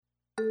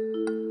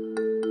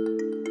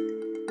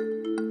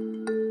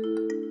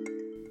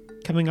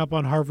Coming up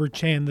on Harvard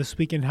Chan This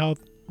Week in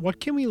Health, what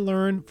can we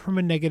learn from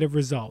a negative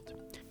result?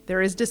 There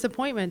is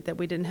disappointment that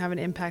we didn't have an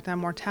impact on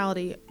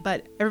mortality,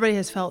 but everybody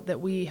has felt that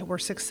we were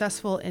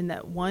successful in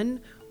that.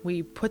 One,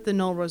 we put the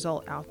null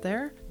result out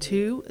there.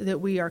 Two,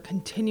 that we are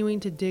continuing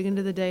to dig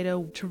into the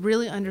data to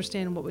really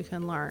understand what we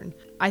can learn.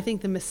 I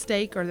think the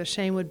mistake or the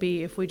shame would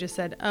be if we just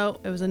said, oh,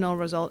 it was a null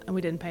result and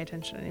we didn't pay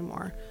attention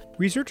anymore.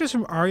 Researchers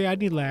from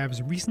Ariadne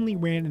Labs recently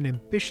ran an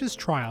ambitious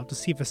trial to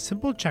see if a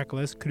simple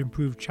checklist could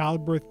improve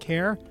childbirth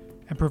care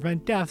and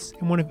prevent deaths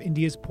in one of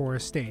India's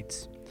poorest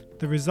states.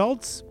 The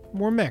results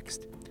were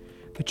mixed.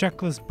 The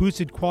checklist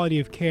boosted quality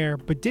of care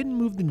but didn't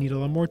move the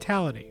needle on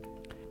mortality.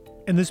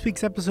 In this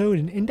week's episode,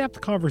 an in-depth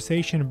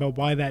conversation about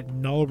why that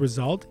null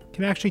result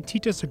can actually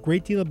teach us a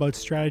great deal about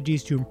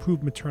strategies to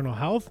improve maternal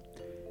health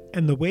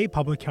and the way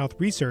public health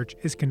research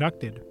is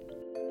conducted.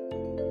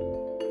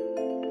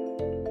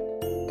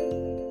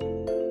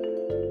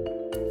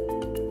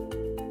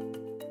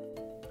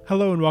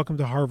 Hello and welcome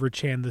to Harvard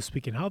Chan This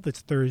Week in Health. It's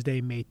Thursday,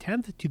 May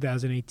 10th,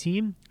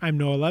 2018. I'm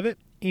Noah Levitt.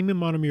 Amy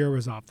Montemuro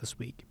was off this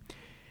week.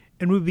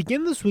 And we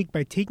begin this week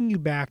by taking you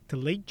back to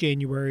late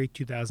January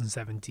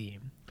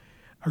 2017.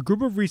 A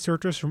group of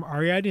researchers from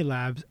Ariadne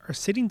Labs are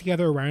sitting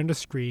together around a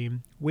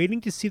screen,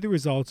 waiting to see the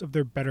results of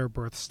their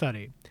BetterBirth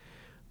study.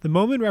 The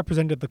moment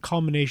represented the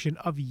culmination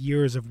of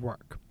years of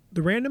work.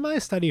 The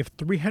randomized study of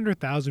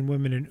 300,000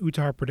 women in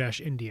Uttar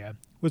Pradesh, India,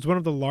 was one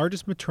of the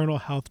largest maternal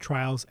health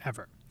trials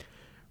ever.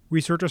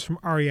 Researchers from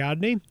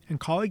Ariadne and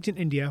colleagues in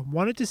India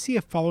wanted to see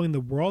if following the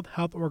World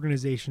Health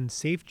Organization's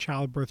Safe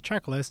Childbirth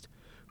Checklist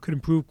could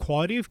improve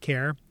quality of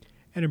care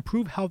and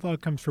improve health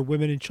outcomes for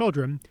women and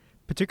children,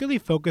 particularly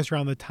focused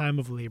around the time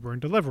of labor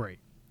and delivery.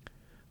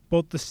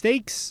 Both the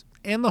stakes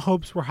and the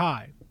hopes were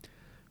high.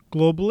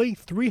 Globally,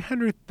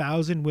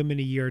 300,000 women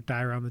a year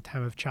die around the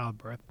time of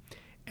childbirth,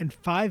 and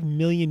 5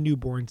 million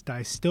newborns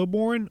die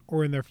stillborn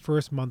or in their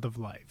first month of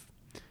life.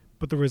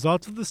 But the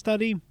results of the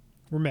study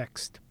were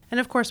mixed. And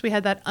of course, we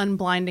had that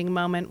unblinding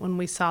moment when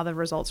we saw the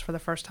results for the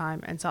first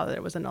time and saw that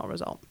it was a null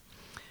result.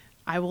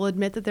 I will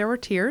admit that there were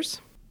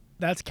tears.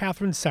 That's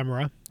Katherine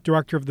Semrau,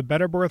 director of the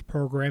BetterBirth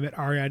program at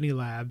Ariadne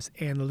Labs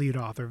and the lead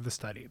author of the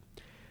study.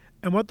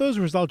 And what those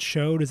results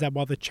showed is that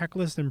while the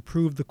checklist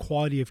improved the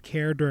quality of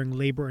care during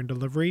labor and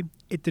delivery,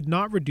 it did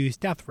not reduce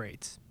death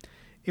rates.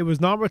 It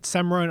was not what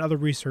Semrau and other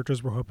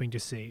researchers were hoping to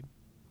see.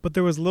 But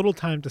there was little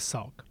time to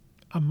sulk.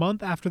 A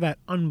month after that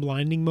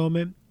unblinding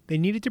moment, they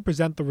needed to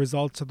present the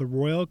results to the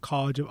Royal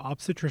College of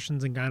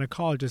Obstetricians and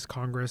Gynecologists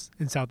Congress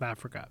in South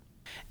Africa.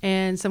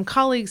 And some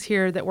colleagues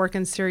here that work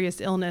in serious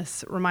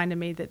illness reminded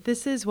me that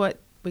this is what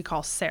we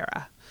call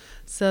SARA.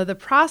 So the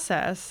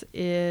process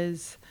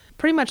is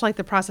pretty much like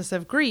the process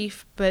of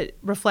grief, but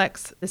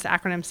reflects this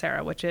acronym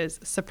SARA, which is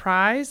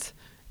surprise,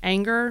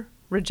 anger,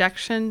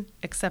 rejection,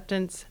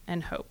 acceptance,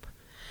 and hope.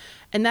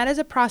 And that is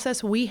a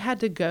process we had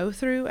to go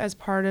through as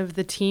part of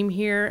the team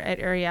here at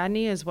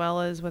Ariadne, as well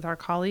as with our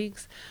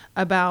colleagues,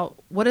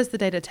 about what is the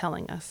data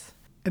telling us.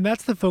 And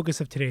that's the focus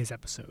of today's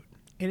episode,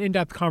 an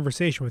in-depth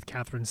conversation with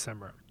Katherine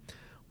Semrau.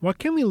 What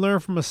can we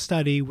learn from a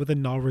study with a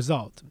null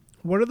result?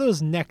 What are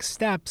those next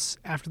steps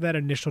after that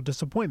initial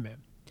disappointment?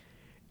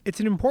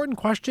 It's an important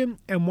question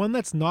and one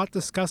that's not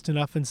discussed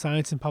enough in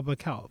science and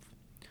public health.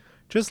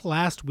 Just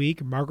last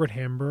week, Margaret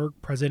Hamburg,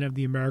 president of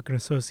the American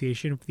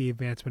Association for the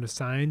Advancement of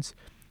Science,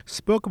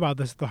 spoke about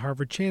this at the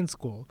Harvard Chan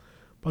School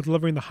while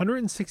delivering the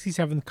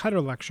 167th Cutter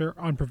Lecture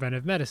on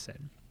preventive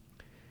medicine.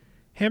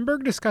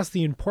 Hamburg discussed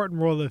the important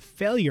role of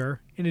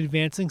failure in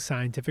advancing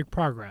scientific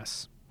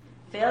progress.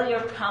 Failure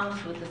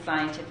comes with the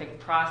scientific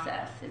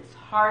process. It's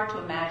hard to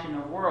imagine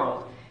a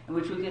world in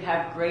which we could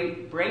have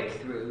great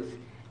breakthroughs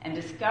and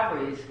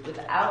discoveries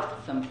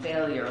without some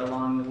failure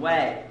along the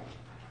way.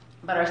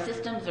 But our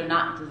systems are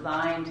not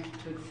designed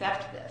to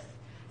accept this.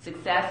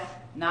 Success,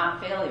 not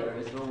failure,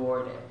 is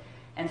rewarded.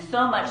 And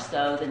so much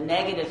so that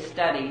negative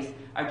studies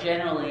are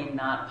generally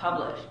not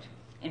published.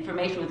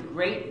 Information with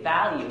great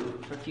value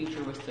for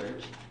future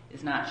research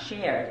is not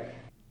shared.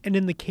 And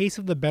in the case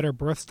of the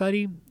BetterBirth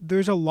study,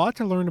 there's a lot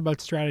to learn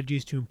about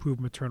strategies to improve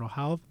maternal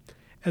health,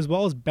 as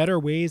well as better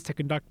ways to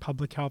conduct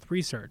public health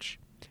research.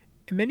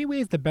 In many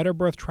ways, the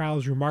BetterBirth trial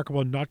is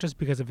remarkable not just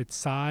because of its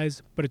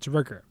size, but its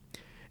rigor.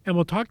 And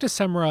we'll talk to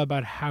Semrau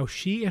about how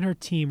she and her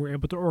team were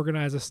able to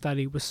organize a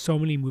study with so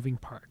many moving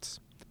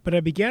parts. But I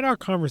began our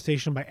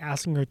conversation by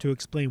asking her to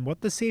explain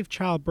what the Safe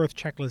Childbirth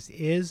Checklist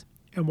is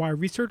and why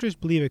researchers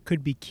believe it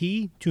could be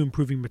key to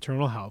improving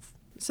maternal health.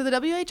 So the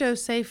WHO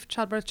Safe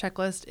Childbirth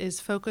Checklist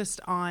is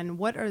focused on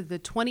what are the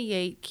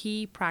 28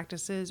 key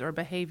practices or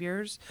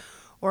behaviors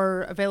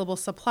or available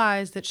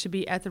supplies that should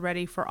be at the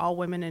ready for all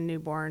women and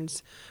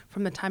newborns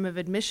from the time of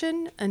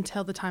admission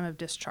until the time of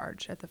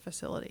discharge at the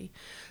facility.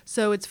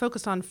 So it's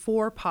focused on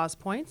 4 pause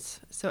points.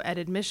 So at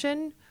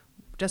admission,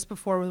 just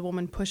before the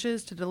woman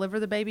pushes to deliver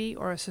the baby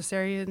or a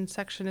cesarean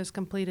section is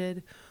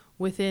completed,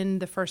 within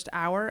the first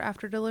hour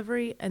after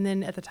delivery, and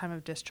then at the time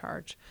of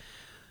discharge.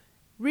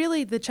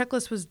 Really, the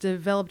checklist was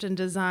developed and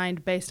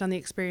designed based on the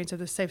experience of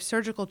the Safe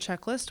Surgical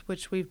Checklist,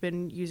 which we've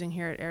been using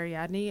here at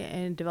Ariadne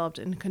and developed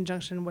in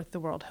conjunction with the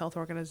World Health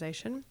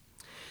Organization.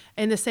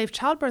 And the Safe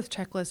Childbirth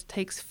Checklist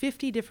takes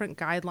 50 different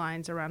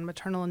guidelines around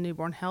maternal and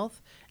newborn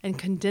health and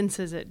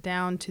condenses it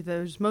down to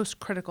those most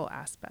critical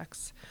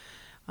aspects.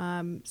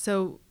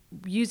 So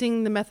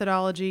using the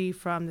methodology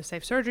from the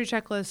Safe Surgery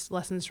Checklist,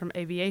 lessons from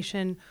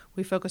aviation,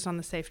 we focused on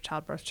the Safe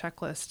Childbirth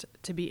Checklist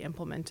to be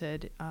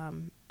implemented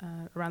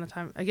around the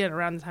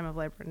time of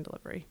labor and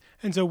delivery.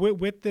 And so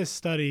with this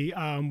study,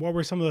 what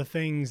were some of the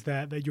things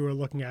that you were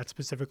looking at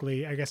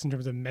specifically, I guess, in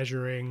terms of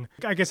measuring,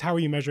 how are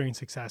you measuring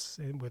success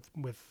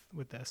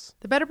with this?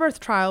 The BetterBirth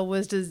trial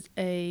was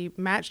a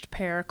matched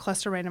pair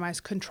cluster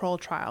randomized control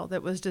trial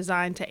that was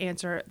designed to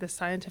answer the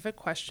scientific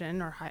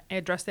question or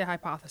address the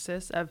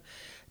hypothesis of,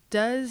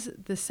 does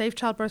the Safe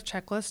Childbirth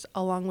Checklist,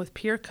 along with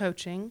peer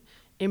coaching,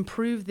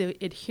 improve the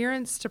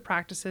adherence to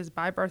practices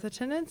by birth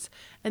attendants?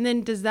 And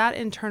then does that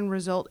in turn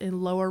result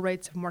in lower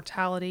rates of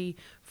mortality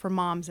for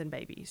moms and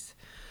babies?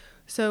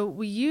 So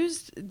we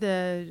used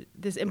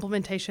this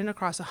implementation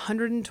across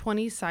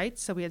 120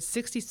 sites. So we had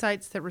 60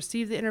 sites that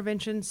received the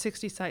intervention,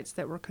 60 sites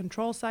that were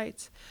control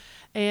sites.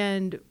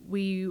 And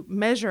we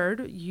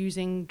measured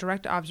using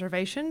direct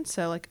observation.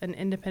 So like an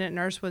independent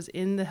nurse was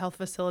in the health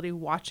facility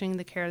watching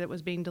the care that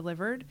was being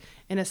delivered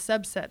in a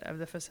subset of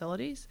the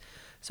facilities.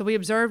 So we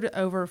observed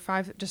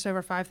just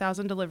over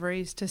 5,000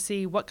 deliveries to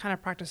see what kind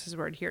of practices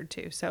were adhered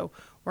to. So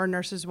were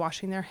nurses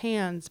washing their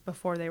hands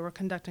before they were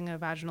conducting a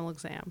vaginal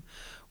exam?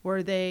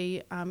 Were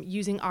they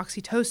using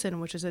oxytocin,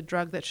 which is a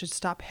drug that should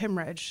stop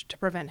hemorrhage, to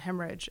prevent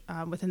hemorrhage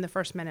within the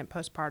first minute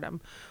postpartum?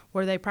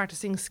 Were they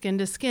practicing skin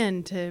to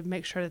skin to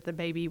make sure that the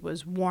baby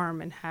was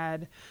warm and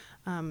had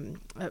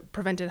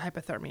prevented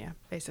hypothermia,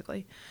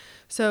 basically?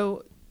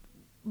 So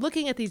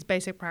looking at these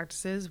basic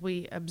practices,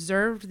 we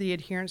observed the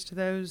adherence to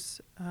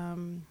those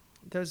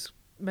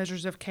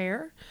measures of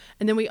care,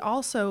 and then we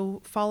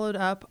also followed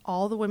up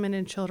all the women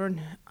and children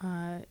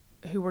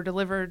who were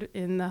delivered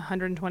in the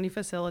 120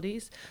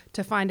 facilities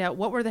to find out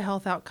what were the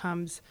health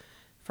outcomes,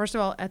 first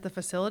of all, at the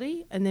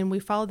facility, and then we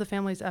followed the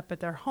families up at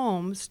their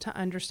homes to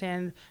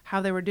understand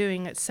how they were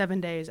doing at 7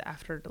 days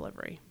after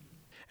delivery.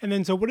 And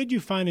then, so what did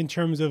you find in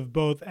terms of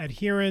both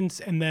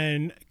adherence and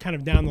then kind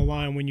of down the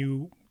line when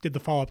you did the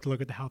follow-up to look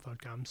at the health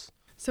outcomes?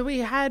 So we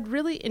had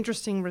really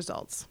interesting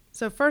results.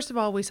 So first of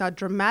all, we saw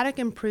dramatic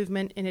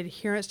improvement in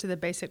adherence to the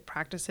basic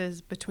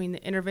practices between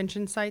the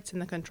intervention sites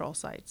and the control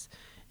sites.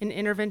 In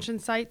intervention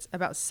sites,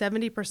 about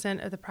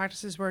 70% of the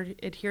practices were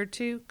adhered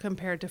to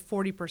compared to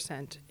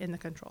 40% in the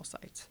control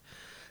sites.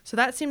 So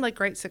that seemed like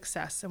great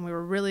success, and we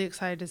were really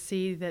excited to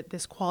see that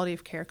this quality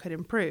of care could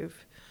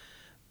improve.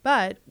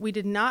 But we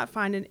did not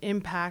find an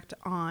impact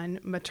on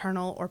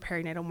maternal or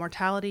perinatal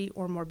mortality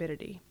or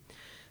morbidity.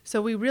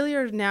 So we really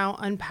are now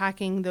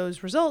unpacking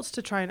those results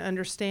to try and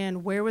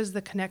understand where was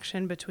the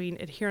connection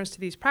between adherence to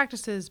these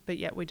practices, but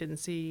yet we didn't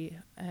see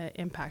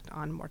impact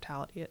on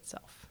mortality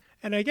itself.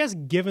 And I guess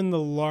given the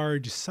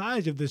large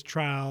size of this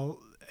trial,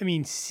 I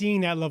mean,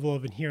 seeing that level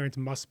of adherence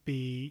must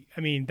be,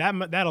 I mean,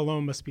 that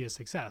alone must be a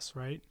success,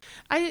 right?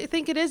 I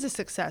think it is a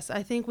success.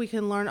 I think we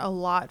can learn a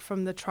lot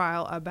from the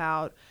trial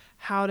about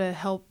how to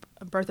help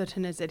birth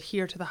attendants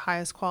adhere to the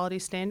highest quality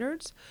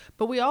standards.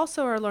 But we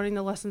also are learning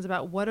the lessons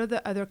about what are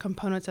the other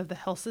components of the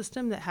health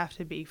system that have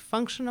to be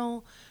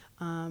functional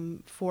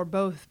for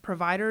both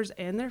providers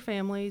and their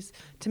families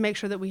to make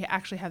sure that we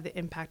actually have the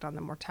impact on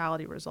the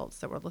mortality results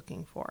that we're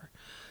looking for.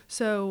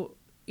 So,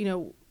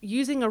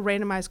 using a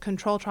randomized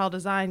control trial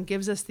design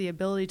gives us the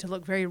ability to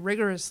look very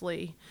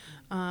rigorously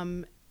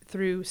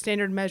through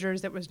standard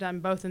measures that was done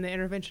both in the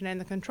intervention and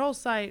the control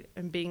site,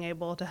 and being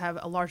able to have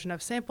a large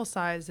enough sample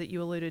size that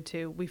you alluded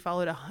to. We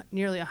followed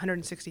nearly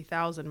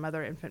 160,000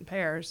 mother-infant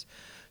pairs.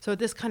 So at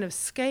this kind of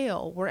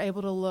scale, we're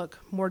able to look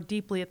more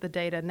deeply at the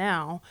data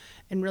now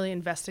and really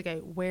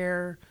investigate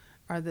where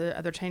are the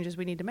other changes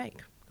we need to make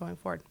going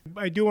forward.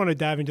 I do want to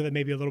dive into that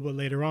maybe a little bit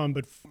later on,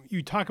 but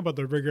you talk about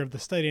the rigor of the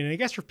study, and I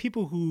guess for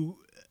people who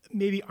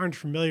maybe aren't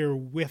familiar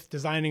with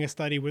designing a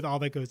study with all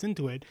that goes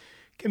into it,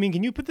 I mean,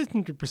 can you put this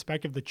into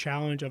perspective, the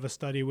challenge of a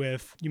study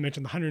with, you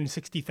mentioned the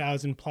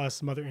 160,000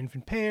 plus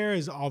mother-infant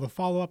pairs, all the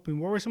follow-up,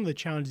 and what were some of the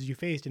challenges you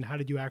faced, and how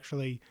did you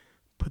actually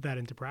put that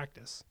into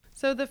practice?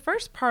 So the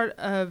first part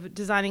of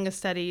designing a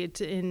study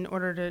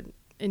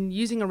in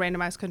using a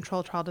randomized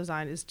control trial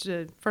design is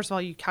to, first of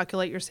all, you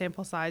calculate your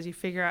sample size, you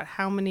figure out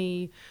how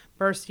many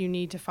births you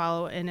need to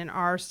follow, and in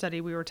our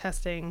study we were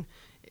testing,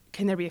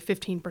 can there be a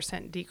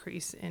 15%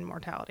 decrease in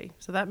mortality?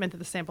 So that meant that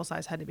the sample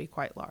size had to be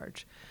quite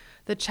large.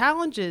 The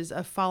challenges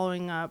of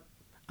following up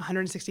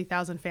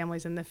 160,000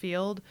 families in the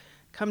field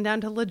come down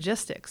to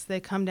logistics. They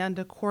come down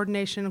to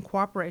coordination and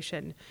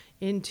cooperation,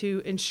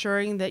 into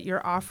ensuring that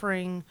you're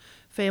offering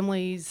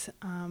families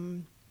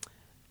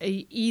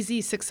a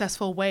easy,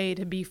 successful way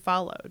to be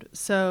followed.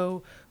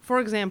 So, for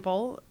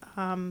example,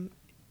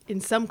 in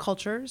some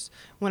cultures,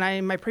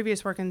 in my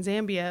previous work in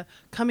Zambia,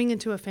 coming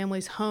into a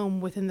family's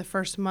home within the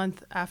first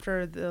month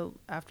after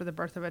the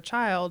birth of a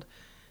child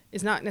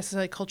is not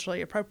necessarily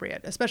culturally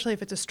appropriate, especially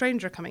if it's a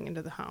stranger coming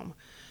into the home.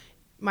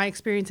 My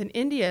experience in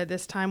India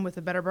this time with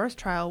the BetterBirth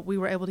trial, we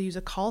were able to use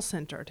a call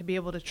center to be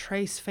able to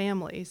trace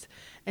families.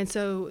 And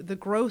so the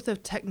growth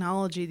of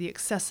technology, the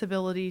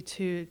accessibility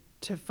to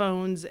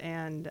phones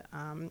and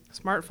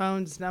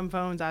smartphones, dumb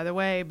phones, either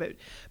way, but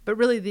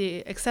really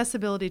the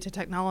accessibility to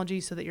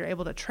technology so that you're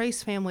able to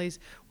trace families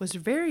was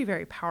very,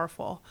 very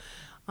powerful.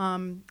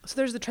 So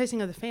there's the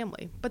tracing of the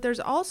family, but there's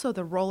also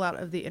the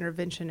rollout of the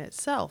intervention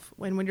itself.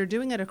 When you're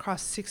doing it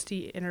across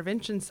 60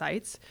 intervention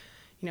sites,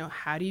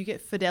 how do you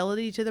get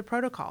fidelity to the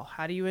protocol?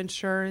 How do you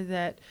ensure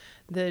that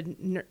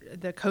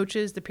the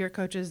coaches, the peer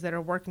coaches that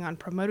are working on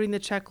promoting the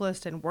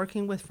checklist and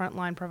working with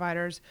frontline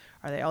providers,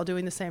 are they all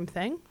doing the same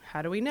thing?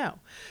 How do we know?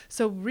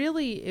 So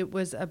really it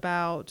was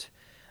about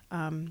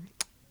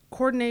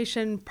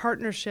coordination,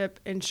 partnership,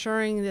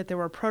 ensuring that there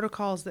were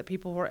protocols that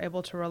people were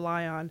able to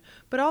rely on,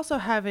 but also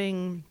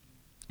having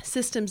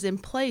systems in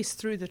place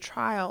through the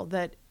trial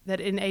that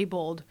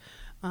enabled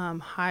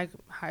high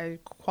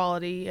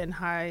quality and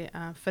high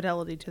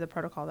fidelity to the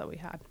protocol that we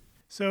had.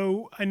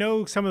 So I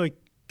know some of the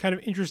kind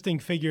of interesting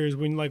figures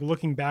when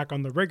looking back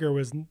on the rigor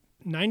was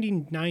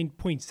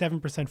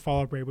 99.7%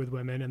 follow-up rate with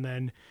women and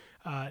then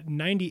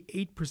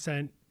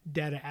 98%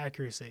 data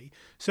accuracy.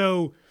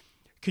 So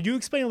could you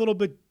explain a little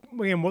bit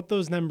again what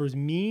those numbers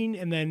mean,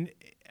 and then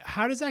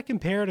how does that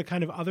compare to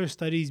kind of other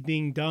studies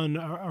being done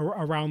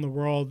around the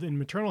world in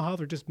maternal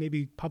health or just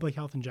maybe public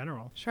health in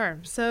general?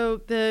 Sure. So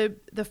the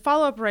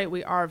follow-up rate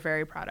we are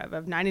very proud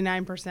of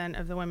 99%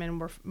 of the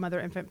women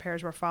mother-infant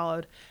pairs were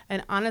followed.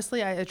 And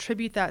honestly, I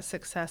attribute that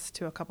success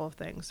to a couple of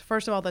things.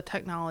 First of all, the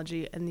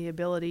technology and the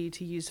ability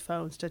to use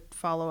phones to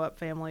follow up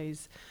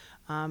families,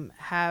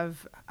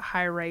 have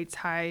high rates,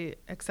 high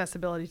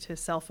accessibility to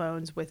cell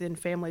phones within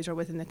families or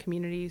within the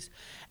communities.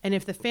 And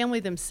if the family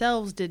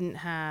themselves didn't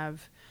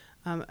have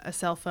a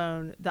cell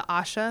phone, the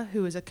ASHA,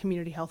 who is a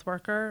community health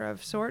worker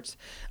of sorts,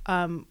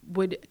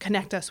 would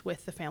connect us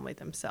with the family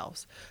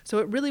themselves. So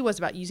it really was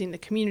about using the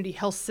community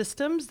health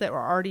systems that were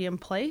already in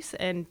place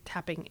and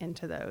tapping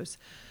into those.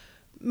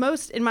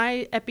 Most in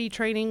my epi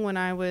training when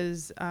I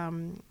was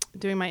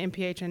doing my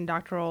MPH and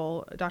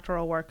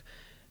doctoral work,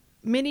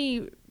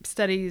 many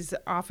studies,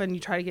 often you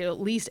try to get at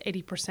least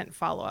 80%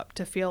 follow-up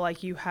to feel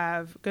like you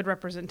have good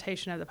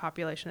representation of the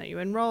population that you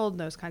enrolled,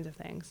 those kinds of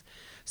things.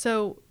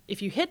 So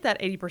if you hit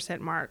that 80%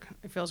 mark,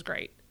 it feels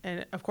great.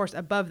 And of course,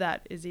 above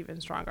that is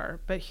even stronger.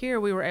 But here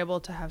we were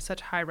able to have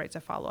such high rates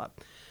of follow-up.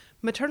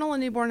 Maternal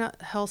and newborn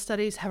health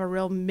studies have a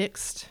real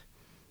mixed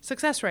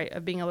success rate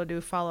of being able to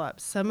do follow-up.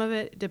 Some of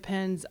it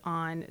depends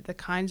on the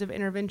kinds of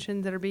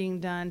interventions that are being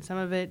done. Some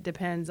of it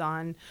depends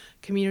on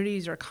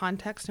communities or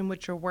context in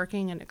which you're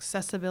working and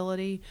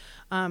accessibility.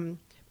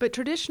 But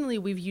traditionally,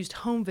 we've used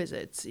home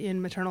visits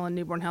in maternal and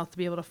newborn health to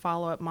be able to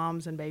follow up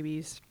moms and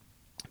babies,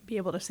 be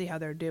able to see how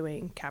they're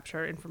doing,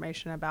 capture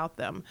information about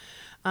them.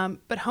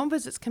 But home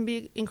visits can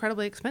be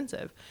incredibly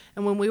expensive.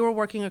 And when we were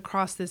working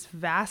across this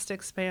vast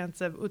expanse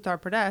of Uttar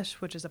Pradesh,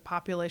 which is a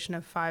population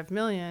of 5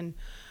 million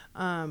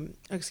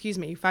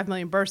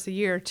births a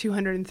year,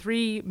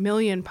 203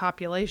 million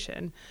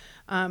population,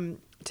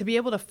 to be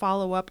able to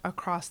follow up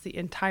across the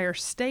entire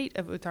state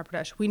of Uttar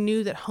Pradesh, we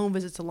knew that home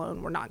visits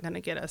alone were not going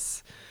to get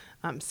us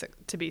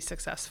to be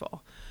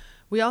successful.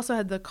 We also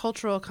had the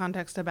cultural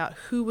context about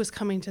who was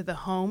coming to the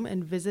home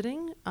and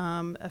visiting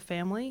a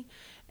family,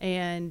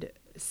 and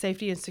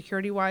safety and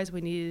security-wise,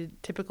 we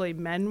needed, typically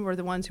men were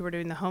the ones who were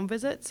doing the home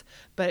visits,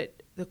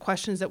 but the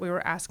questions that we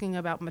were asking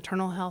about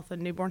maternal health and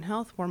newborn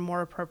health were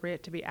more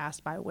appropriate to be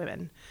asked by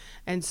women.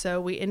 And so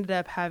we ended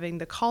up having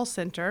the call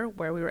center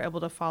where we were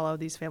able to follow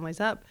these families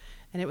up,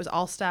 and it was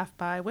all staffed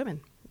by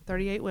women,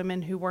 38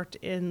 women who worked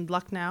in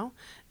Lucknow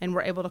and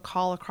were able to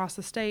call across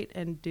the state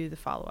and do the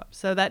follow-up.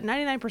 So that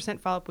 99%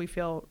 follow-up we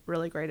feel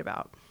really great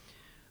about.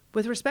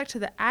 With respect to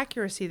the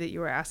accuracy that you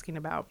were asking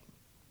about,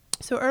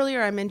 so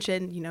earlier I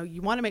mentioned,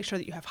 you want to make sure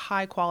that you have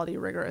high quality,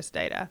 rigorous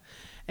data.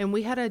 And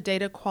we had a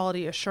data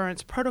quality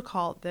assurance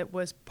protocol that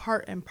was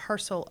part and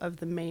parcel of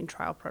the main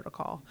trial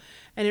protocol.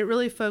 And it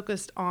really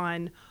focused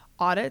on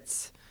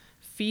audits,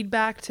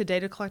 feedback to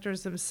data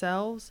collectors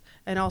themselves,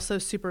 and also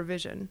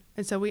supervision.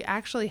 And so we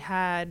actually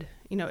had,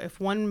 if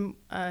one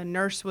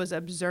nurse was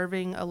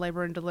observing a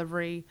labor and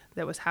delivery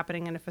that was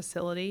happening in a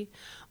facility,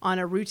 on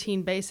a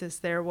routine basis,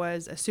 there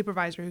was a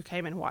supervisor who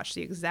came and watched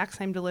the exact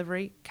same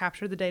delivery,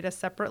 captured the data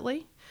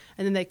separately,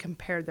 and then they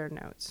compared their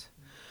notes.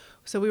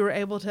 So we were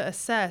able to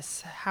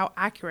assess how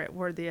accurate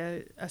were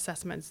the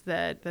assessments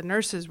that the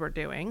nurses were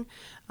doing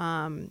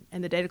and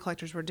the data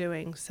collectors were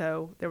doing.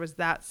 So there was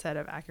that set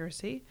of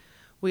accuracy.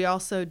 We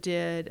also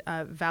did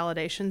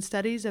validation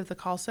studies of the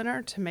call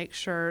center to make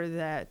sure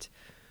that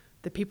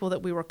the people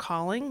that we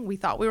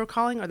thought we were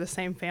calling, are the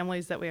same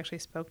families that we actually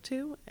spoke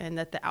to, and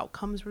that the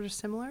outcomes were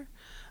similar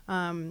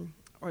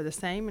or the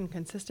same and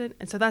consistent.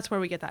 And so that's where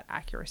we get that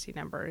accuracy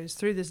number, is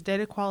through this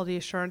data quality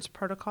assurance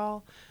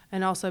protocol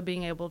and also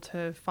being able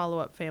to follow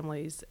up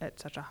families at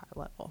such a high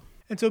level.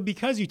 And so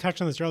because you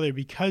touched on this earlier,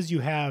 because you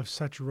have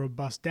such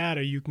robust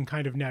data, you can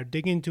kind of now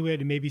dig into it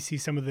and maybe see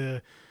some of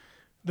the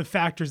the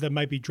factors that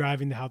might be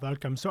driving the health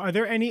outcomes. So are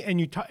there any,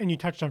 and you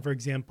touched on, for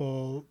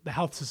example, the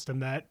health system,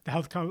 that the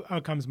health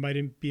outcomes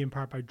might be in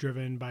part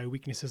driven by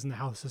weaknesses in the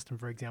health system,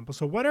 for example.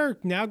 So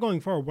now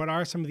going forward, what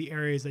are some of the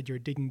areas that you're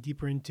digging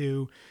deeper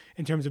into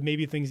in terms of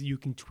maybe things that you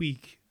can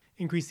tweak,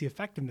 increase the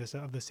effectiveness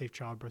of the Safe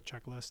Childbirth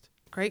Checklist?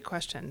 Great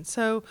question.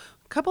 So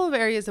a couple of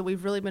areas that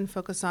we've really been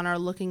focused on are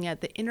looking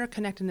at the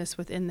interconnectedness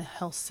within the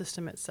health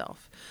system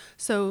itself.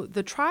 So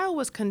the trial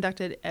was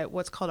conducted at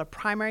what's called a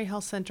primary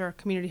health center,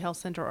 community health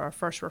center, or a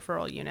first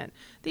referral unit.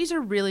 These are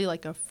really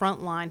like a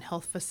frontline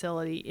health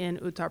facility in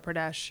Uttar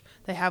Pradesh.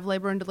 They have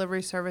labor and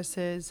delivery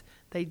services.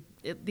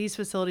 These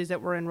facilities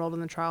that were enrolled in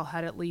the trial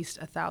had at least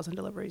 1,000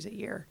 deliveries a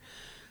year.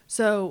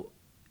 So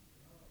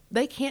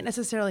they can't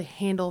necessarily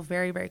handle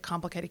very, very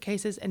complicated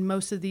cases, and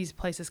most of these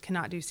places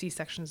cannot do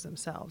C-sections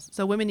themselves.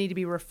 So women need to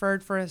be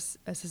referred for a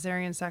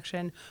cesarean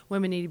section.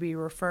 Women need to be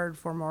referred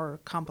for more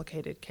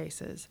complicated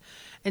cases.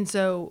 And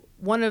so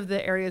one of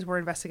the areas we're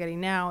investigating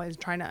now is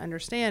trying to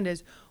understand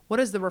is, what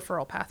is the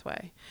referral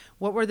pathway?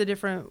 What were the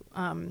different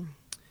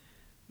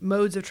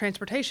modes of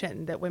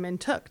transportation that women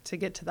took to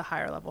get to the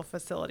higher level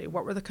facility?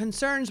 What were the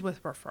concerns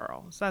with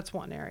referrals? That's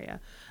one area.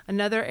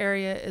 Another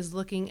area is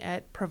looking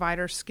at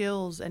provider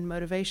skills and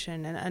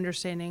motivation and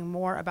understanding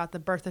more about the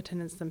birth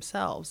attendants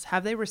themselves.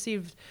 Have they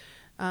received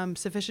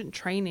sufficient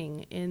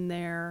training in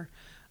their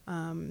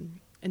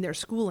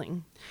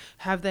schooling?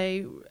 Have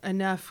they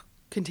enough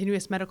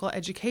continuous medical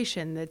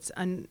education that's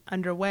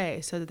underway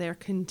so that they're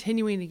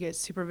continuing to get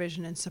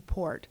supervision and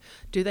support?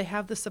 Do they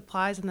have the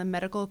supplies and the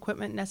medical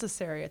equipment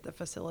necessary at the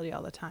facility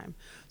all the time?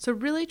 So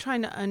really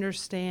trying to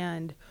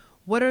understand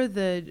where are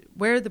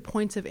the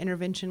points of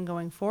intervention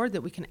going forward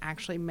that we can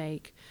actually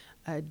make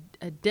a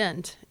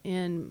dent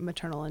in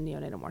maternal and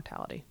neonatal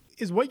mortality.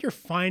 Is what you're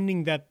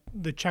finding that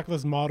the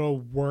checklist model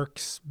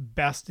works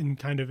best in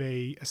kind of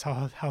a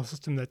health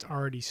system that's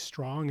already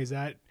strong? Do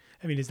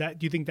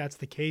you think that's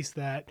the case,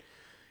 that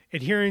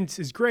adherence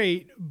is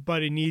great, but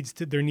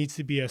there needs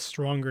to be a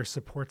stronger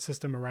support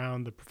system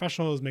around the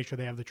professionals, make sure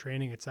they have the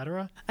training, et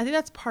cetera? I think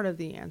that's part of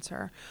the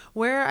answer.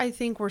 Where I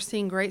think we're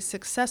seeing great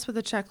success with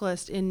the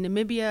checklist, in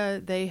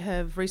Namibia, they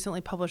have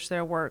recently published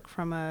their work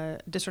from a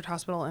district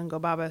hospital in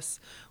Gobabis,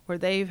 where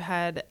they've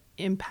had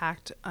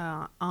impact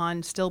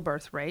on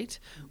stillbirth rate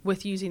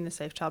with using the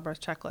Safe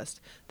Childbirth Checklist.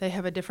 They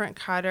have a different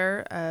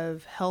cadre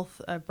of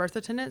birth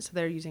attendants, so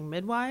they're using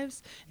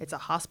midwives. It's a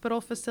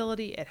hospital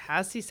facility. It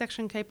has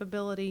C-section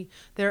capability.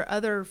 There are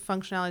other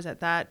functionalities at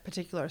that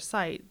particular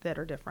site that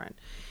are different.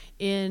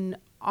 In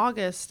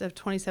August of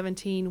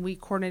 2017, we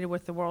coordinated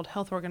with the World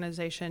Health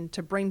Organization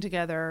to bring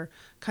together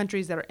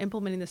countries that are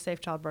implementing the Safe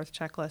Childbirth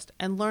Checklist,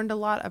 and learned a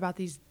lot about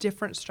these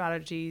different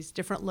strategies,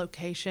 different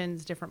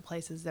locations, different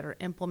places that are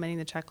implementing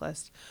the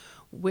checklist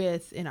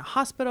within a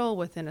hospital,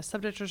 within a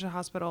subdistrict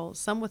hospital,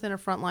 some within a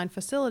frontline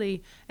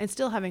facility, and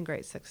still having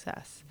great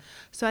success.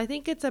 So I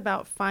think it's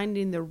about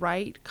finding the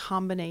right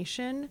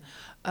combination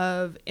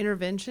of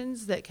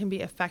interventions that can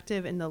be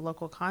effective in the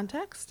local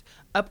context,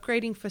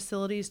 upgrading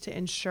facilities to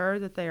ensure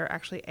that they are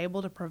actually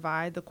able to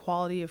provide the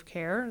quality of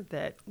care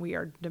that we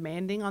are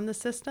demanding on the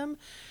system.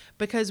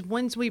 Because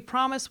once we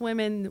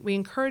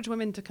encourage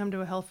women to come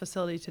to a health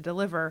facility to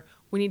deliver,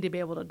 we need to be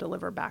able to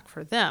deliver back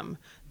for them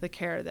the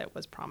care that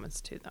was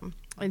promised to them.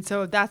 And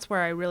so that's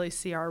where I really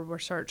see our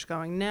research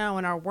going now,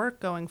 and our work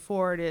going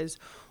forward is,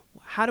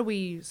 how do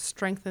we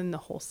strengthen the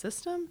whole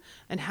system,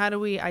 and how do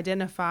we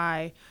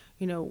identify,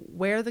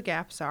 where the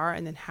gaps are,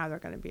 and then how they're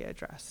going to be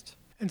addressed.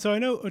 And so I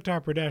know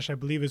Uttar Pradesh, I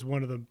believe, is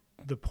one of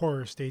the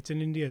poorer states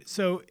in India.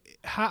 So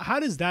how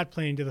does that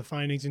play into the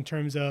findings in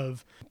terms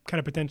of kind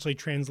of potentially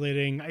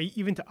translating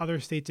even to other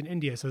states in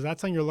India? So is that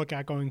something you're looking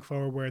at going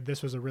forward, where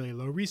this was a really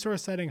low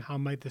resource setting? How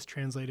might this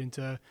translate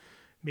into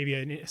maybe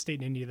a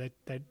state in India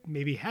that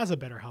maybe has a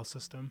better health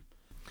system?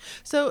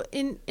 So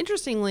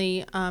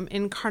interestingly,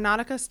 in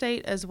Karnataka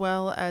state, as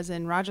well as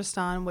in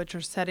Rajasthan, which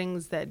are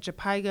settings that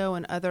JPIGO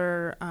and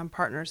other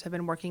partners have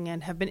been working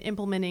in, have been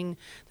implementing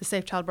the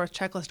Safe Childbirth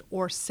Checklist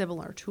or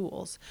similar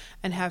tools,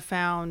 and have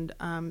found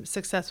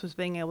success with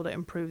being able to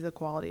improve the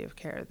quality of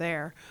care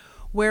there.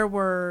 What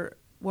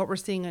we're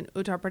seeing in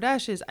Uttar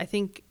Pradesh is, I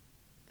think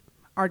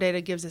our data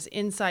gives us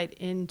insight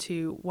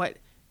into what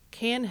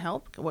can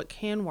help, what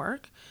can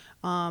work,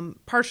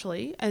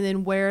 partially, and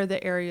then where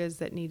the areas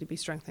that need to be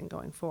strengthened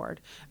going forward.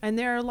 And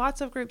there are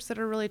lots of groups that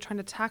are really trying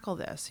to tackle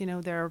this.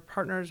 There are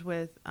partners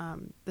with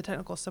the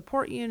Technical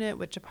Support Unit,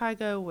 with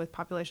JPIGO, with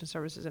Population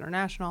Services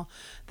International,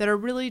 that are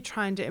really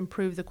trying to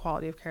improve the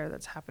quality of care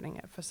that's happening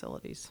at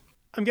facilities.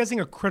 I'm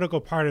guessing a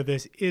critical part of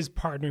this is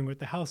partnering with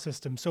the health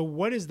system. So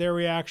what is their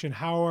reaction?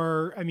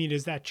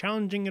 Is that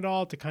challenging at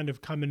all to kind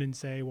of come in and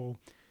say, well,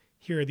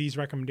 here are these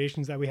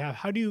recommendations that we have.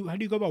 How do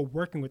you go about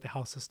working with the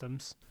health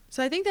systems?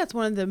 So I think that's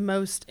one of the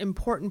most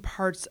important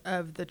parts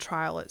of the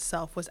trial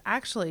itself was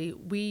actually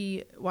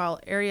while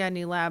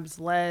Ariadne Labs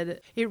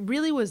led, it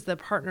really was the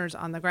partners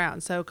on the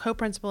ground. So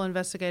co-principal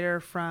investigator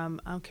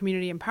from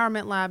Community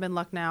Empowerment Lab in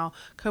Lucknow,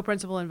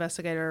 co-principal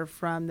investigator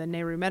from the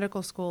Nehru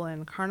Medical School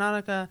in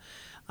Karnataka,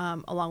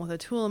 along with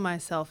Atul and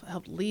myself,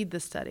 helped lead the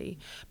study.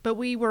 But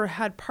we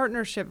had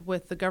partnership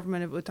with the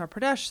government of Uttar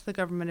Pradesh, the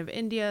government of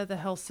India, the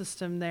health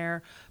system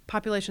there.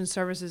 Population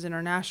Services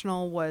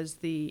International was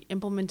the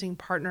implementing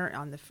partner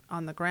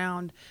on the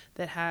ground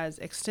that has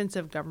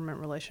extensive government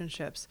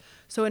relationships.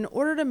 So in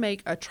order to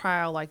make a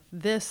trial like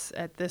this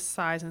at this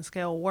size and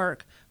scale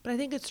work, but I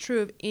think it's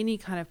true of any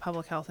kind of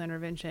public health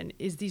intervention,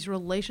 is these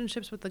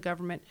relationships with the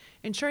government,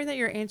 ensuring that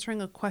you're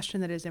answering a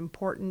question that is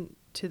important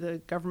to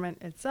the government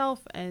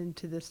itself and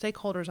to the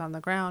stakeholders on the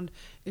ground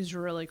is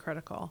really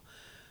critical.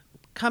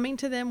 Coming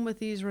to them with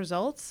these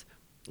results,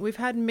 we've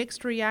had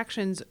mixed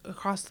reactions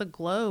across the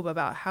globe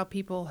about how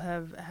people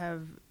have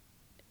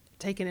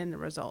taken in the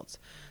results.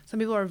 Some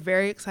people are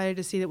very excited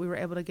to see that we were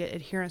able to get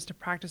adherence to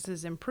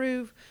practices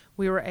improve.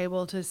 We were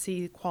able to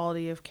see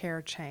quality of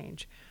care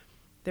change.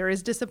 There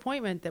is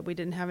disappointment that we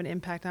didn't have an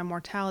impact on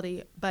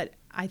mortality, but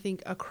I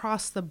think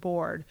across the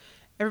board,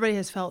 everybody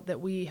has felt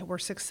that we were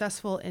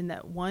successful in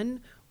that,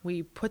 one,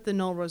 we put the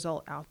null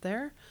result out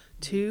there.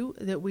 Two,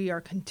 that we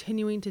are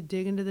continuing to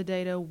dig into the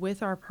data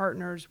with our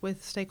partners,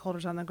 with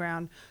stakeholders on the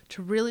ground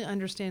to really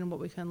understand what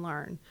we can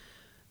learn.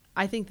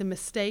 I think the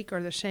mistake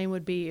or the shame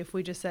would be if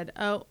we just said,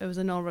 oh, it was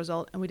a null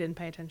result and we didn't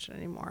pay attention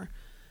anymore.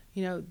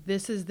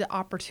 This is the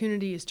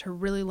opportunities to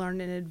really learn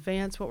and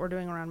advance what we're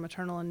doing around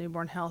maternal and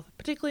newborn health,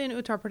 particularly in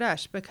Uttar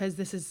Pradesh, because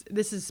this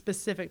is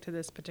specific to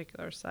this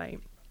particular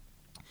site.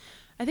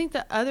 I think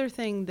the other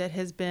thing that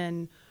has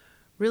been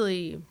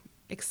really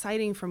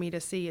exciting for me to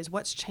see is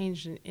what's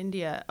changed in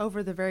India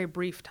over the very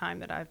brief time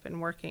that I've been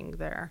working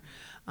there,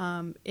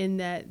 in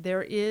that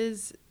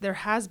there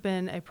has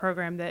been a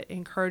program that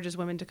encourages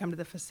women to come to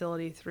the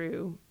facility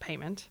through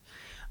payment,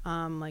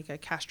 like a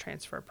cash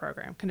transfer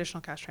program, conditional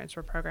cash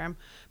transfer program.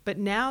 But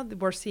now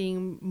we're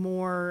seeing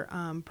more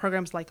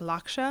programs like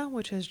Laksha,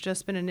 which has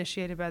just been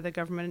initiated by the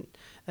government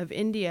of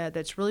India,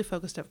 that's really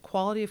focused on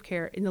quality of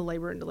care in the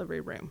labor and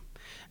delivery room.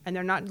 And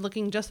they're not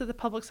looking just at the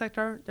public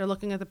sector, they're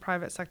looking at the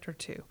private sector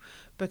too,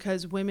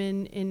 because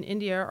women in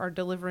India are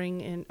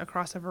delivering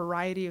across a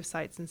variety of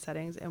sites and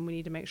settings, and we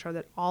need to make sure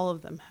that all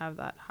of them have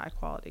that high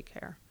quality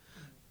care.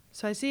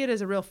 So I see it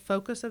as a real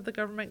focus of the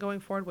government going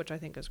forward, which I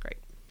think is great.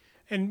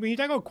 And when you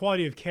talk about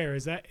quality of care,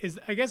 is that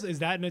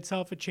in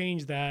itself a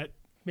change that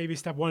maybe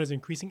step one is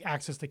increasing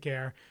access to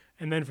care,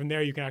 and then from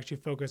there you can actually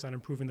focus on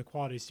improving the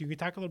quality. So you can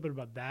talk a little bit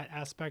about that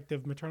aspect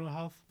of maternal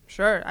health?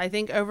 Sure. I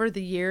think over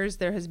the years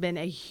there has been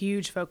a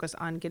huge focus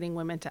on getting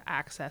women to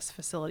access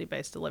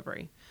facility-based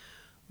delivery.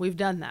 We've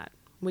done that.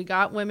 We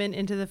got women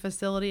into the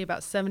facility.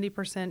 About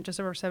 70%, just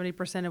over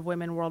 70% of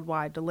women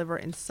worldwide deliver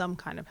in some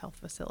kind of health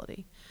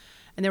facility.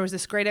 And there was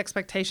this great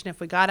expectation if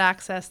we got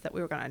access that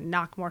we were going to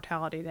knock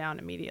mortality down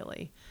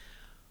immediately.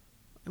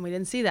 And we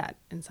didn't see that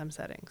in some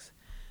settings.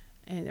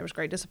 And there was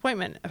great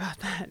disappointment about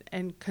that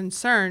and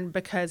concern,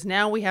 because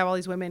now we have all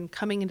these women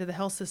coming into the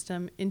health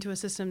system, into a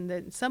system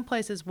that in some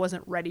places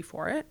wasn't ready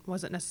for it,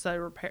 wasn't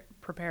necessarily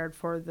prepared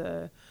for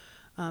the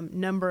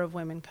number of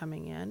women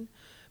coming in.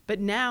 But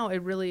now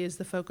it really is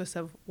the focus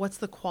of what's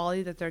the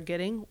quality that they're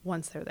getting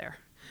once they're there.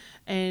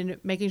 And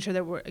making sure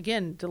that we're,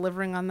 again,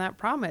 delivering on that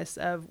promise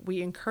of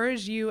we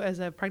encourage you as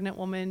a pregnant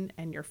woman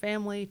and your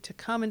family to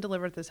come and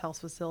deliver at this health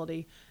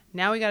facility.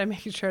 Now we got to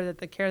make sure that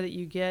the care that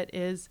you get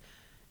is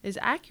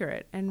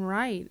accurate and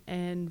right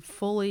and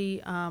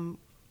fully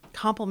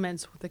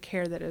complements the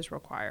care that is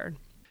required.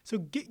 So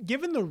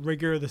given the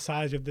rigor, the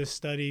size of this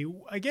study,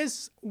 I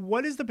guess,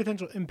 what is the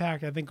potential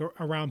impact, I think,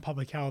 around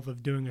public health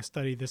of doing a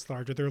study this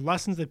large? Are there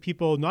lessons that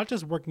people, not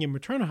just working in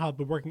maternal health,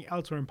 but working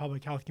elsewhere in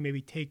public health, can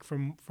maybe take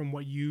from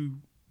what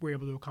you were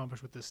able to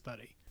accomplish with this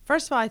study?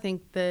 First of all, I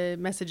think the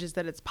message is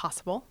that it's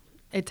possible.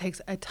 It takes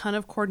a ton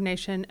of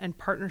coordination and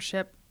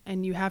partnership,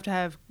 and you have to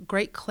have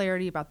great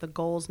clarity about the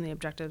goals and the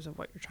objectives of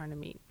what you're trying to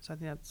meet. So I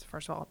think that's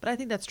first of all. But I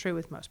think that's true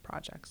with most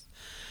projects.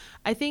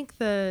 I think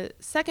the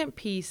second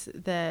piece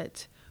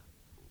that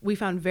we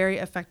found very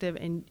effective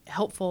and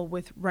helpful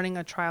with running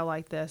a trial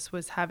like this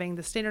was having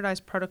the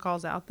standardized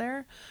protocols out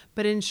there,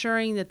 but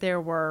ensuring that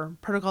there were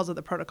protocols of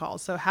the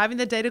protocols. So having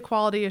the data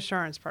quality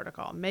assurance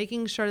protocol,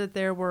 making sure that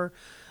there were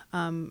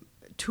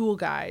tool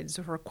guides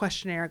or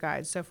questionnaire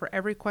guides. So for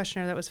every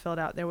questionnaire that was filled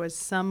out, there was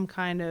some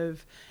kind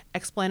of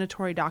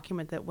explanatory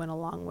document that went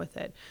along with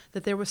it,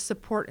 that there was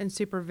support and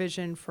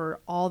supervision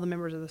for all the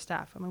members of the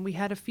staff. I mean, we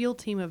had a field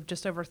team of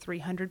just over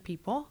 300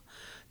 people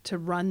to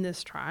run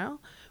this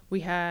trial.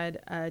 We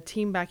had a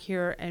team back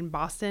here in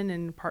Boston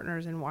and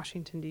partners in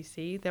Washington,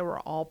 D.C. They were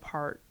all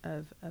part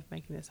of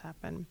making this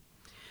happen.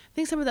 I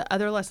think some of the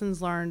other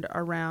lessons learned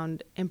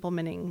around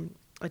implementing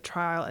a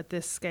trial at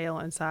this scale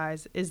and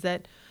size is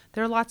that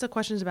there are lots of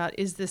questions about,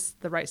 is this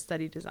the right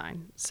study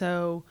design?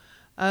 So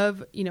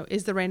of,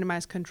 is the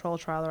randomized control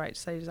trial the right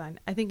study design?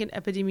 I think in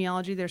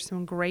epidemiology, there's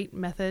some great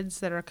methods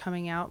that are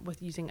coming out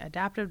with using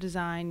adaptive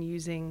design,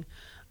 using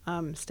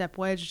step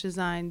wedge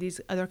design,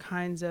 these other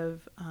kinds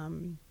of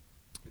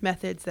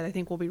methods that I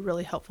think will be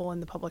really helpful in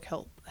the public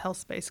health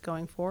space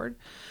going forward.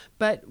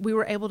 But we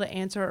were able to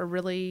answer a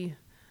really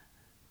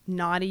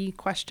knotty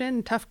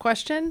question, tough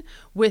question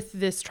with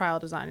this trial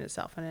design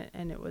itself,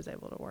 and it was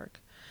able to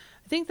work.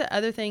 I think the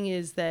other thing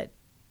is that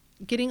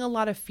getting a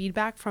lot of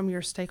feedback from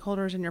your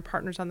stakeholders and your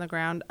partners on the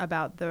ground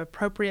about the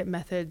appropriate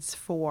methods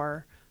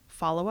for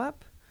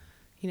follow-up,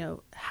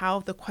 how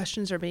the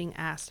questions are being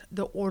asked,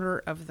 the order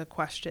of the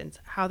questions,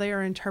 how they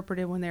are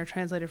interpreted when they're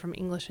translated from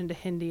English into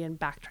Hindi and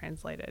back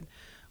translated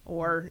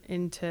or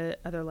into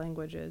other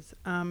languages.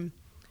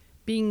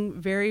 Being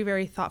very,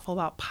 very thoughtful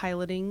about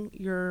piloting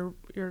your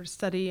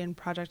study and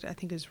project, I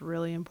think, is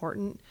really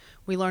important.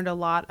 We learned a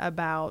lot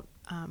about,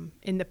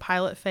 in the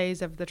pilot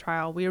phase of the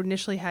trial, we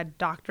initially had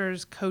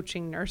doctors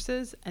coaching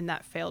nurses, and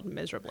that failed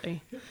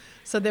miserably.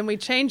 So then we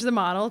changed the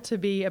model to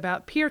be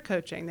about peer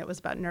coaching. That was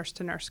about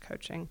nurse-to-nurse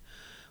coaching.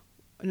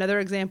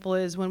 Another example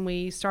is when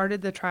we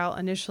started the trial,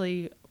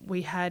 initially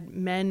we had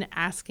men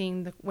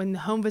asking, when the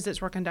home visits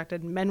were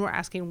conducted, men were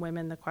asking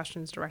women the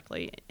questions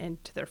directly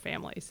and to their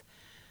families.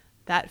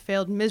 That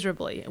failed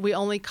miserably. We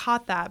only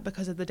caught that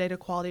because of the data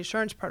quality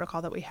assurance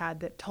protocol that we had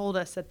that told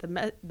us that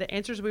the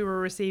answers we were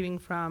receiving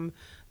from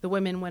the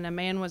women when a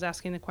man was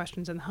asking the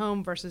questions in the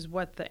home versus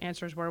what the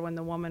answers were when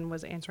the woman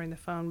was answering the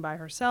phone by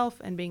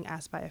herself and being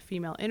asked by a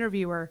female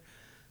interviewer,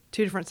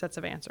 two different sets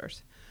of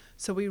answers.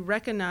 So we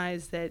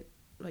recognize that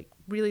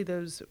really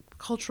those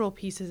cultural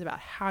pieces about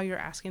how you're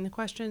asking the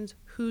questions,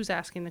 who's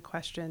asking the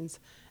questions,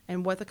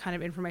 and what the kind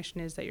of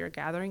information is that you're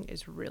gathering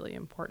is really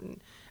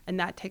important. And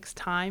that takes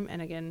time.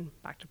 And again,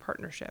 back to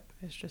partnership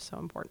is just so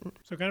important.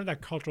 So kind of that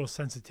cultural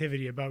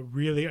sensitivity about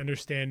really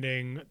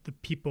understanding the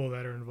people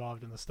that are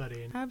involved in the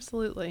study.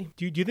 Absolutely.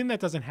 Do you think that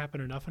doesn't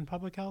happen enough in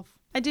public health?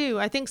 I do.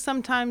 I think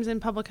sometimes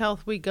in public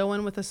health, we go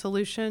in with a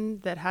solution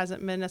that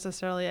hasn't been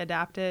necessarily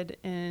adapted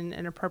in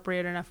an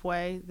appropriate enough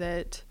way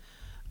that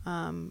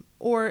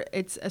or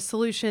it's a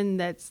solution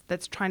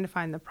that's trying to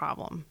find the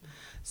problem.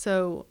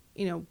 So,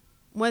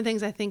 one of the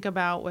things I think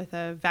about with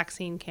a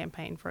vaccine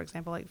campaign, for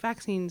example,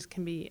 vaccines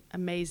can be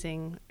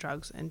amazing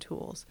drugs and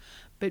tools,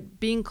 but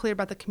being clear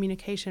about the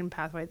communication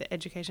pathway, the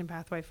education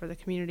pathway for the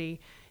community,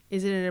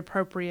 is it an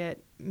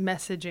appropriate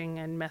messaging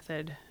and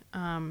method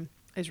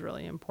is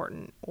really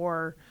important.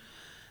 Or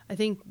I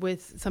think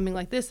with something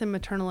like this in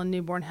maternal and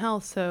newborn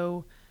health,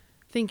 so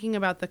thinking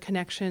about the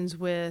connections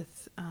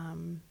with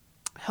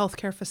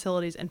healthcare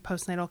facilities and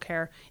postnatal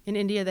care. In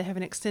India, they have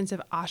an extensive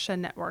ASHA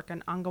network,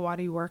 an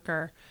Angawadi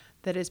worker,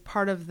 that is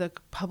part of the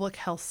public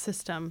health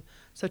system.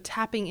 So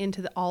tapping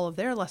into all of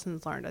their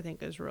lessons learned, I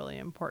think, is really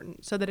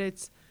important so that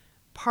it's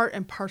part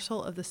and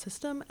parcel of the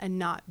system and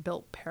not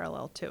built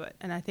parallel to it.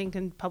 And I think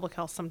in public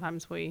health,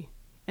 sometimes we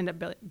end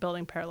up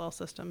building parallel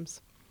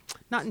systems,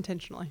 not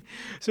intentionally.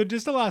 So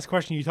just the last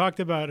question, you talked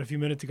about a few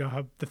minutes ago,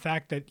 how the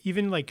fact that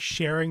even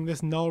sharing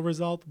this null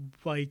result,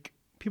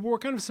 people were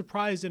kind of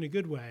surprised in a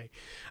good way.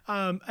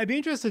 I'd be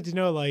interested to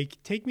know,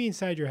 take me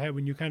inside your head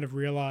when you kind of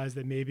realized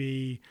that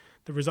maybe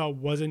the result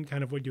wasn't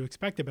kind of what you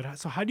expected. But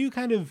so how do you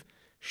kind of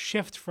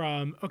shift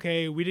from,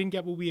 okay, we didn't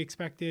get what we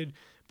expected,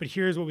 but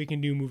here's what we can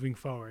do moving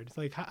forward?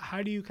 It's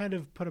how do you kind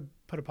of put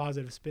a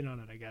positive spin on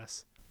it, I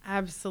guess?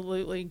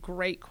 Absolutely.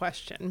 Great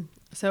question.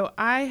 So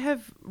I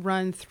have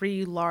run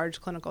 3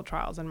 large clinical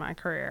trials in my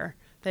career.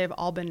 They have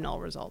all been null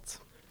results.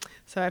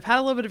 So I've had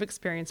a little bit of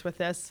experience with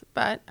this,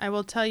 but I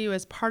will tell you,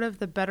 as part of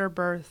the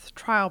BetterBirth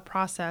trial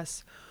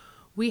process,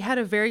 we had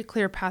a very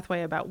clear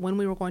pathway about when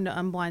we were going to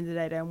unblind the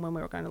data and when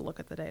we were going to look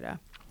at the data.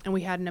 And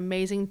we had an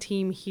amazing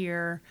team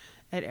here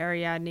at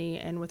Ariadne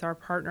and with our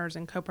partners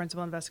and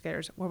co-principal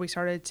investigators where we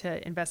started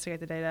to investigate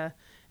the data.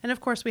 And of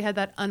course, we had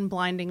that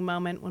unblinding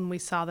moment when we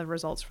saw the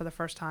results for the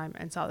first time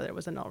and saw that it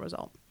was a null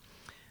result.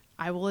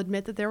 I will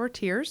admit that there were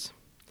tears.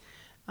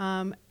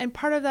 And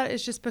part of that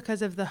is just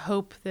because of the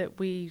hope that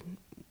we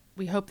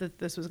hope that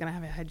this was going to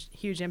have a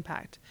huge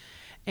impact.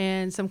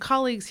 And some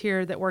colleagues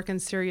here that work in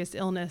serious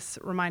illness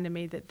reminded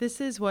me that this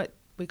is what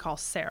we call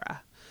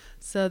SARA.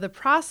 So the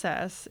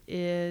process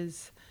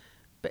is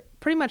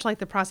pretty much like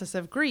the process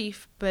of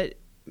grief, but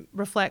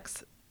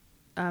reflects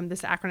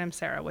this acronym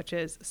SARA, which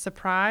is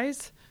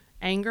surprise,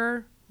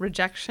 anger,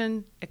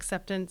 rejection,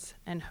 acceptance,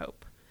 and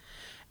hope.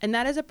 And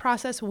that is a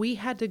process we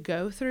had to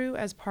go through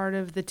as part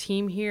of the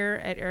team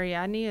here at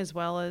Ariadne, as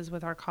well as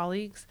with our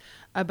colleagues,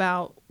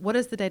 about what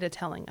is the data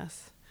telling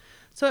us.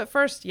 So at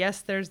first, yes,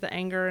 there's the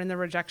anger and the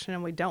rejection,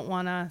 and we don't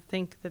want to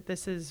think that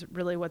this is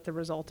really what the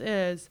result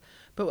is.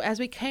 But as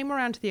we came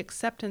around to the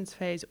acceptance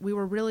phase, we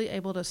were really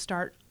able to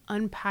start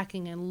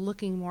unpacking and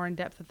looking more in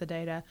depth at the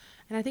data.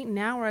 And I think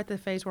now we're at the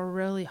phase where we're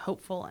really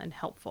hopeful and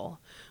helpful.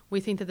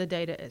 We think that the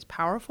data is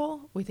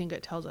powerful. We think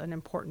it tells an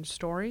important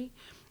story.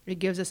 It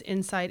gives us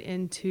insight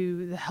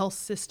into the health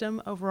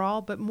system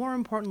overall, but more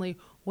importantly,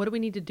 what do we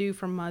need to do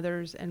for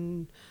mothers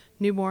and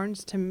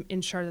newborns to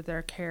ensure that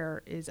their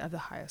care is of the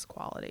highest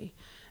quality?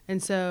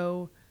 And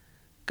so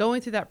going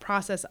through that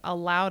process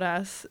allowed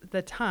us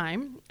the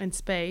time and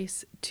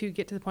space to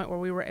get to the point where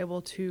we were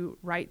able to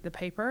write the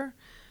paper,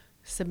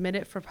 submit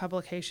it for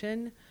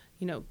publication,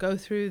 go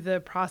through the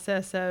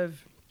process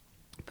of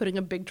putting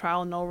a big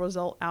trial null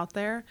result out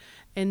there,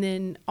 and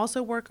then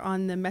also work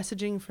on the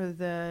messaging for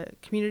the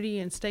community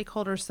and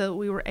stakeholders so that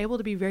we were able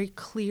to be very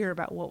clear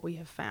about what we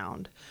have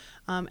found,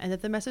 and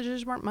that the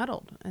messages weren't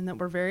muddled, and that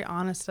we're very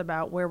honest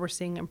about where we're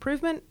seeing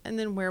improvement and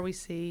then where we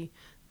see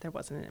there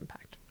wasn't an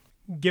impact.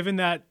 Given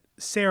that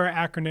SARA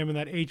acronym and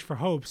that H for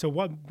hope, so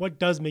what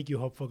does make you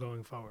hopeful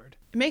going forward?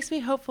 It makes me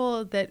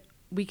hopeful that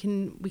we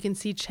can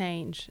see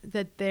change,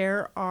 that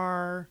there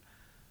are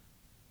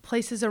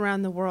places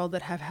around the world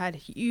that have had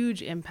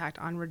huge impact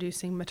on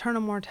reducing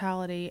maternal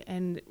mortality,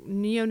 and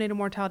neonatal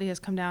mortality has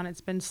come down.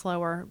 It's been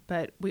slower,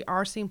 but we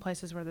are seeing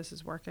places where this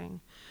is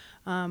working.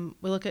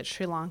 We look at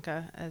Sri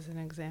Lanka as an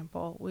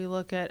example. We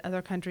look at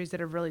other countries that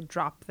have really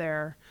dropped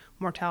their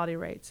mortality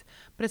rates.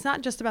 But it's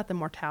not just about the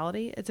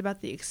mortality, it's about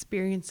the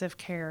experience of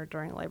care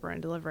during labor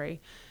and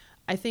delivery.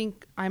 I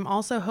think I'm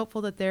also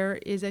hopeful that there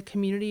is a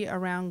community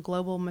around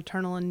global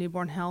maternal and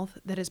newborn health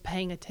that is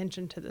paying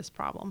attention to this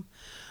problem.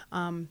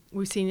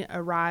 We've seen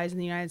a rise in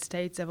the United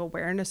States of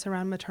awareness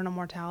around maternal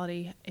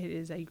mortality. It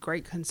is a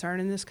great concern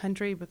in this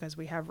country because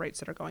we have rates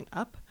that are going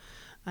up,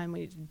 and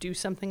we need to do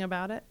something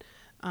about it.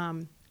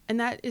 And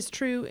that is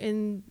true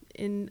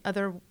in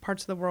other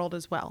parts of the world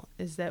as well,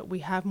 is that we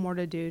have more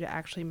to do to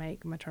actually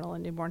make maternal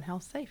and newborn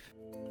health safe.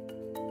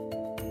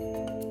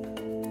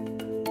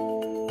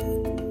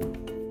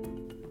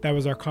 That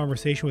was our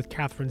conversation with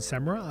Katherine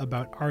Semrau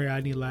about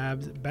Ariadne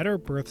Labs'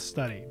 BetterBirth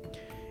study.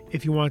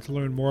 If you want to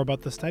learn more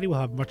about the study,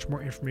 we'll have much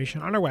more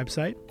information on our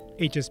website,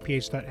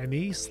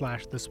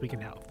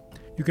 hsph.me/thisweekinhealth.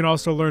 You can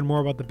also learn more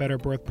about the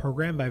BetterBirth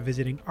program by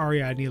visiting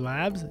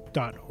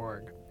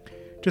ariadnelabs.org.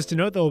 Just to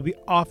note that we'll be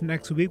off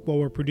next week while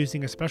we're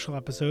producing a special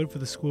episode for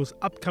the school's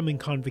upcoming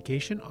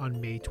convocation on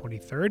May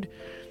 23rd.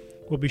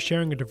 We'll be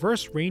sharing a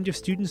diverse range of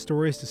student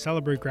stories to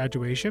celebrate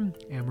graduation,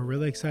 and we're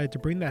really excited to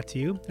bring that to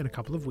you in a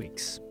couple of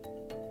weeks.